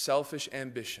and selfish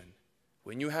ambition.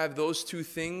 When you have those two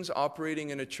things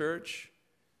operating in a church,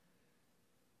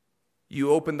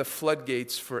 you open the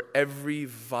floodgates for every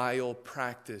vile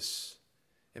practice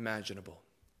imaginable.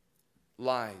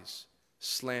 Lies,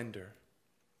 slander,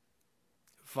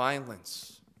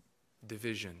 violence,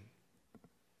 division.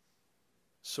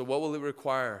 So what will it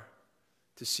require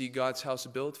to see God's house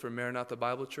built for Maranatha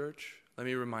Bible Church? Let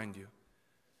me remind you.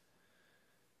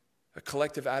 A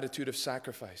collective attitude of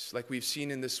sacrifice, like we've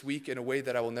seen in this week, in a way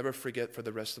that I will never forget for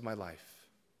the rest of my life.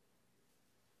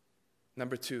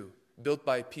 Number 2, built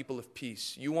by people of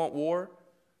peace. You want war?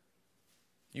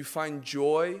 You find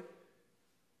joy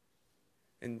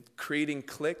in creating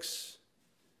cliques?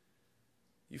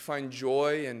 You find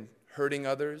joy in hurting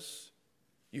others?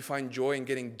 You find joy in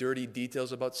getting dirty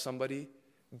details about somebody?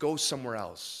 Go somewhere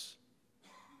else.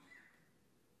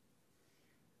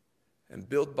 And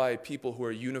built by people who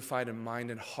are unified in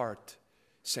mind and heart,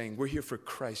 saying, we're here for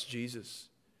Christ Jesus.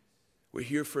 We're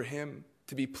here for Him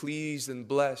to be pleased and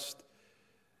blessed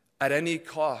at any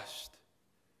cost.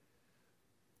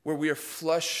 Where we are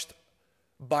flushed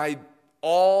by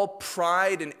all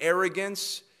pride and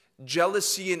arrogance,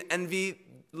 jealousy and envy.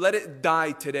 Let it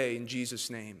die today in Jesus'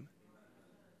 name.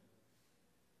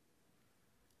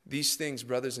 These things,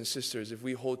 brothers and sisters, if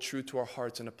we hold true to our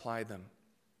hearts and apply them,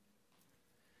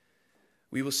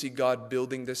 we will see God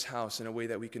building this house in a way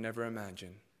that we can never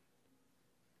imagine.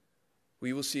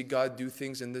 We will see God do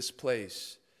things in this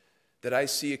place that I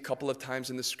see a couple of times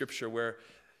in the scripture where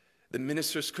the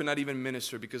ministers could not even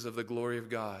minister because of the glory of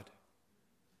God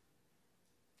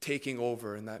taking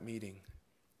over in that meeting.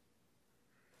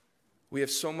 We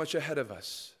have so much ahead of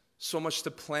us, so much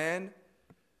to plan,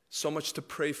 so much to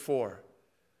pray for.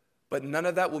 But none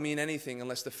of that will mean anything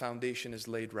unless the foundation is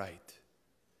laid right.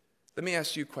 Let me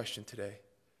ask you a question today.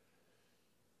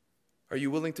 Are you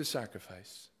willing to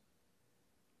sacrifice?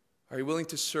 Are you willing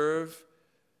to serve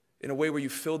in a way where you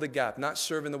fill the gap, not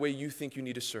serve in the way you think you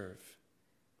need to serve?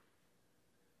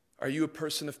 Are you a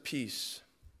person of peace?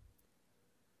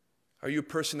 Are you a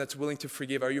person that's willing to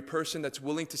forgive? Are you a person that's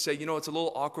willing to say, you know, it's a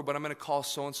little awkward, but I'm going to call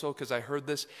so-and-so because I heard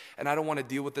this and I don't want to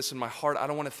deal with this in my heart. I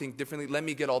don't want to think differently. Let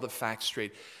me get all the facts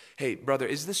straight. Hey, brother,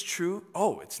 is this true?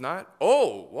 Oh, it's not?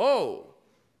 Oh, whoa.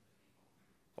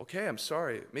 Okay, I'm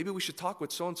sorry. Maybe we should talk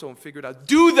with so-and-so and figure it out.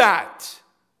 Do that!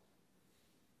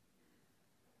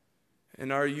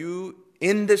 And are you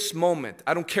in this moment?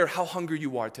 I don't care how hungry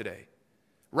you are today.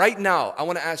 Right now, I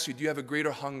want to ask you, do you have a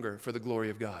greater hunger for the glory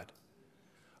of God?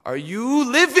 Are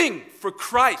you living for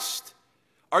Christ?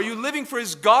 Are you living for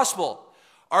His gospel?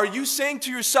 Are you saying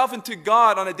to yourself and to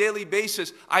God on a daily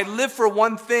basis, I live for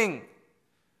one thing,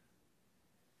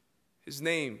 His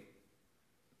name,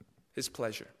 His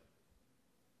pleasure,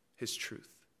 His truth?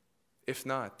 If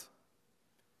not,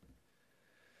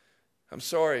 I'm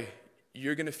sorry,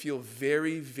 you're going to feel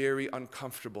very, very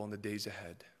uncomfortable in the days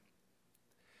ahead.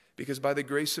 Because by the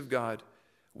grace of God,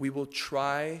 we will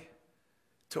try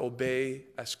to obey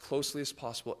as closely as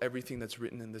possible everything that's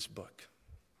written in this book.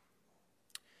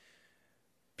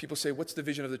 People say, what's the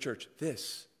vision of the church?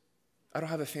 This. I don't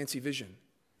have a fancy vision.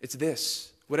 It's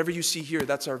this. Whatever you see here,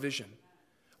 that's our vision.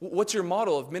 What's your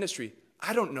model of ministry?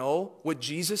 I don't know. What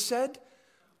Jesus said?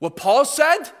 What Paul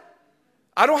said?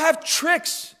 I don't have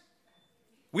tricks.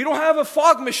 We don't have a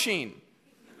fog machine.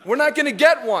 We're not going to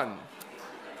get one.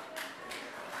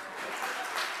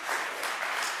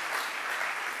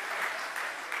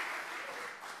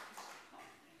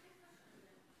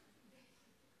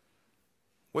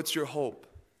 What's your hope?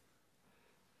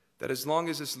 That as long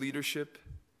as this leadership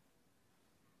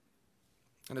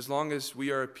and as long as we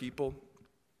are a people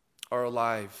are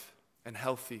alive and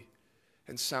healthy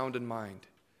and sound in mind,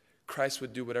 Christ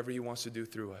would do whatever he wants to do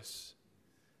through us,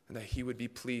 and that he would be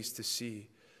pleased to see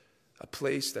a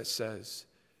place that says,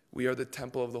 we are the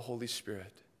temple of the Holy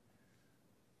Spirit.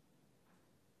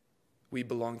 We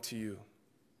belong to you.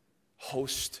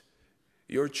 Host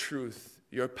your truth,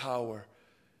 your power,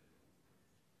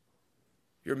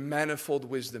 your manifold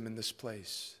wisdom in this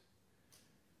place,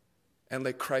 and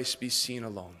let Christ be seen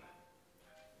alone.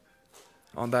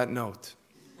 On that note,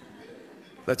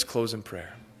 let's close in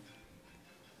prayer.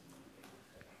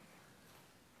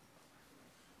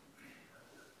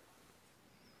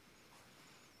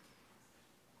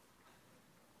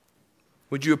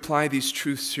 Would you apply these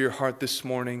truths to your heart this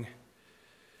morning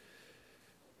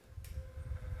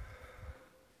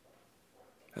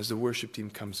as the worship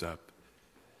team comes up?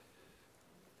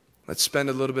 Let's spend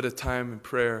a little bit of time in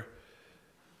prayer.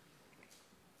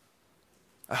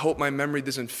 I hope my memory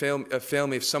doesn't fail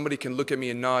me. If somebody can look at me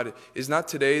and nod, is not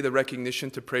today the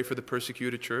recognition to pray for the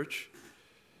persecuted church?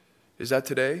 Is that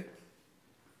today?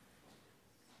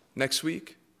 Next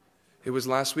week? It was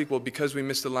last week? Well, because we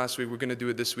missed it last week, we're going to do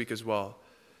it this week as well.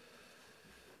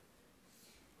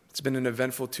 It's been an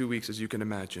eventful 2 weeks, as you can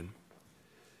imagine.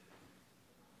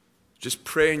 Just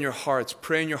pray in your hearts.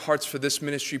 Pray in your hearts for this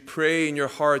ministry. Pray in your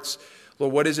hearts,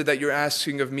 Lord, what is it that you're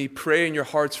asking of me? Pray in your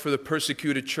hearts for the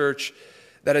persecuted church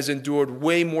that has endured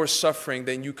way more suffering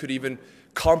than you could even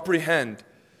comprehend,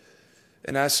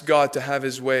 and ask God to have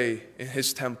his way in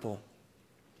his temple.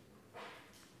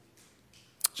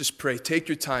 Just pray. Take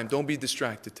your time. Don't be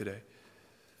distracted today.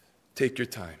 Take your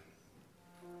time.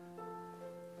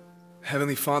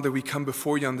 Heavenly Father, we come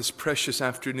before you on this precious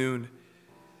afternoon.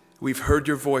 We've heard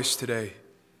your voice today.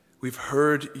 We've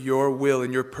heard your will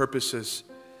and your purposes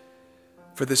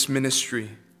for this ministry.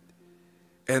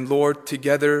 And Lord,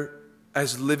 together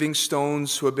as living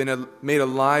stones who have been made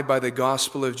alive by the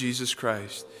gospel of Jesus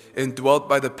Christ and dwelt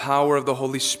by the power of the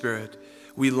Holy Spirit,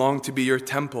 we long to be your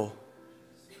temple.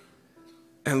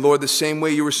 And Lord, the same way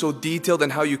you were so detailed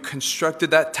in how you constructed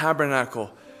that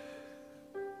tabernacle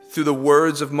through the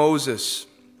words of Moses,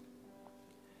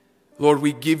 Lord,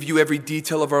 we give you every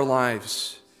detail of our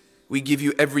lives. We give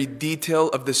you every detail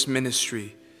of this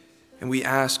ministry. And we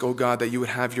ask, oh God, that you would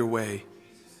have your way.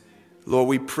 Lord,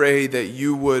 we pray that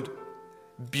you would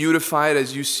beautify it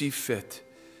as you see fit,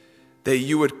 that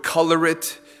you would color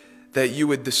it, that you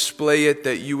would display it,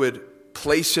 that you would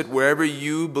place it wherever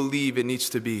you believe it needs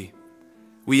to be.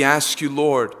 We ask you,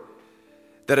 Lord,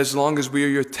 that as long as we are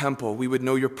your temple, we would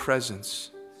know your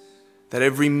presence, that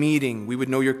every meeting we would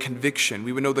know your conviction,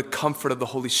 we would know the comfort of the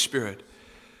Holy Spirit,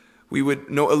 we would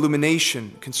know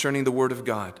illumination concerning the Word of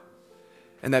God,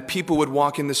 and that people would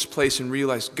walk in this place and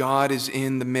realize God is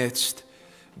in the midst.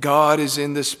 God is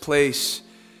in this place.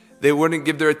 They wouldn't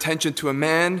give their attention to a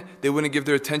man. They wouldn't give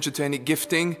their attention to any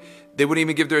gifting. They wouldn't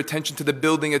even give their attention to the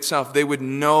building itself. They would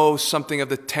know something of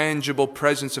the tangible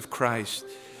presence of Christ.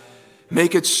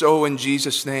 Make it so in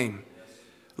Jesus' name.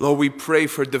 Lord, we pray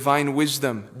for divine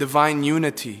wisdom, divine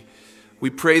unity. We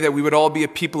pray that we would all be a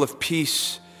people of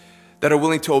peace that are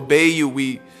willing to obey you.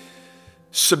 We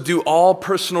subdue all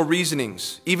personal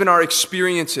reasonings, even our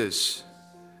experiences.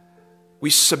 We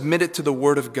submit it to the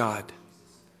Word of God.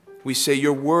 We say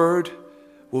your Word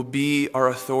will be our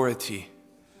authority.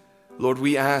 Lord,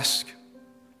 we ask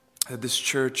that this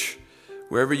church,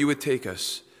 wherever you would take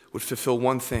us, would fulfill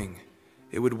one thing.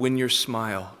 It would win your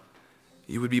smile.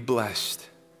 You would be blessed.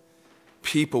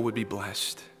 People would be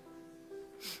blessed.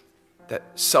 That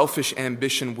selfish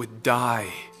ambition would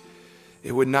die.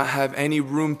 It would not have any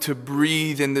room to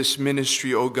breathe in this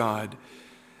ministry, oh God.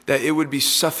 That it would be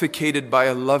suffocated by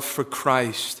a love for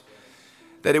Christ.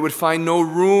 That it would find no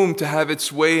room to have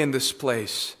its way in this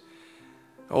place.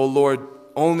 Oh Lord,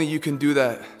 only you can do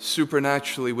that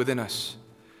supernaturally within us.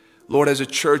 Lord, as a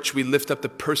church, we lift up the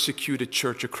persecuted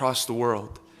church across the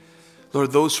world.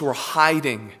 Lord, those who are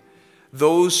hiding,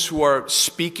 those who are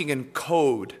speaking in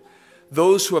code,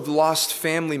 those who have lost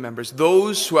family members,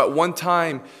 those who at one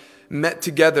time met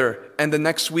together, and the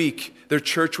next week their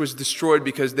church was destroyed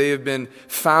because they have been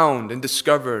found and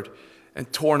discovered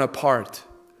and torn apart.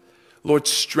 Lord,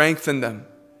 strengthen them.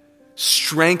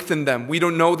 Strengthen them. We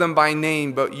don't know them by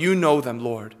name, but you know them,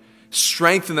 Lord.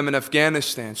 Strengthen them in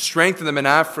Afghanistan. Strengthen them in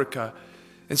Africa,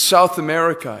 in South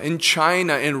America, in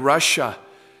China, in Russia.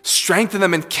 Strengthen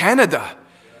them in Canada.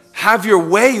 Have your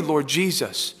way, Lord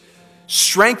Jesus.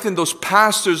 Strengthen those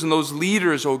pastors and those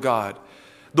leaders, oh God.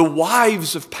 The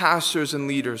wives of pastors and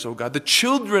leaders, oh God. The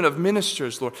children of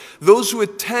ministers, Lord. Those who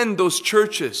attend those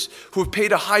churches, who have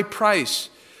paid a high price,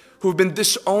 who have been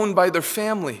disowned by their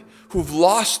family, who have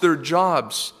lost their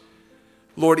jobs.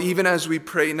 Lord, even as we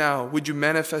pray now, would you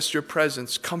manifest your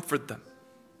presence, comfort them,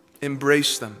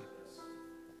 embrace them.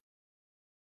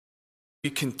 We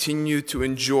continue to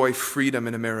enjoy freedom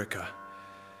in America.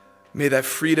 May that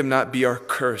freedom not be our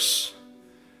curse.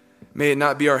 May it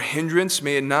not be our hindrance.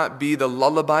 May it not be the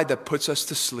lullaby that puts us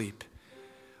to sleep.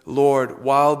 Lord,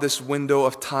 while this window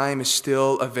of time is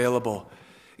still available,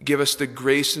 give us the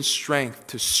grace and strength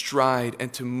to stride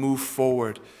and to move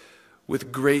forward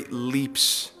with great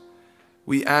leaps.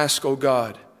 We ask, oh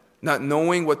God, not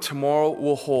knowing what tomorrow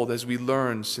will hold, as we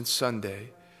learned since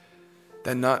Sunday,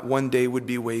 that not one day would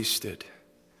be wasted.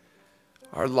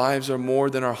 Our lives are more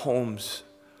than our homes.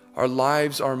 Our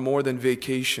lives are more than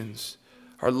vacations.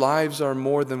 Our lives are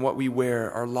more than what we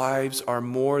wear. Our lives are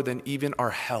more than even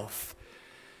our health.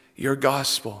 Your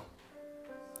gospel,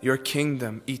 your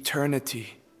kingdom,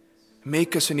 eternity.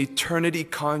 Make us an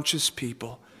eternity-conscious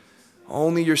people.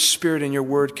 Only your Spirit and your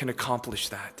word can accomplish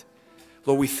that.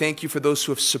 Lord, we thank you for those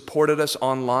who have supported us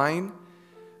online,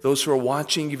 those who are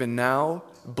watching even now.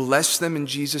 Bless them in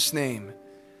Jesus' name.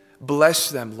 Bless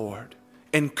them, Lord.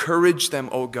 Encourage them,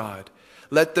 oh God.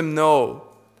 Let them know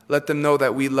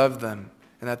that we love them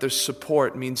and that their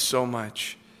support means so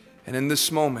much. And in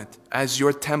this moment, as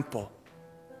your temple,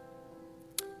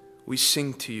 we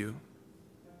sing to you.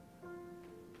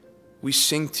 We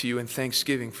sing to you in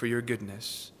thanksgiving for your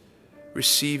goodness.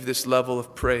 Receive this level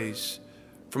of praise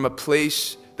from a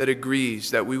place that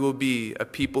agrees that we will be a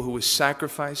people who will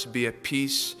sacrifice, be at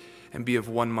peace, and be of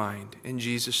one mind. In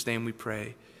Jesus' name we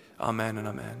pray. Amen and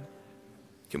amen.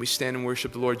 Can we stand and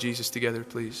worship the Lord Jesus together,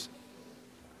 please?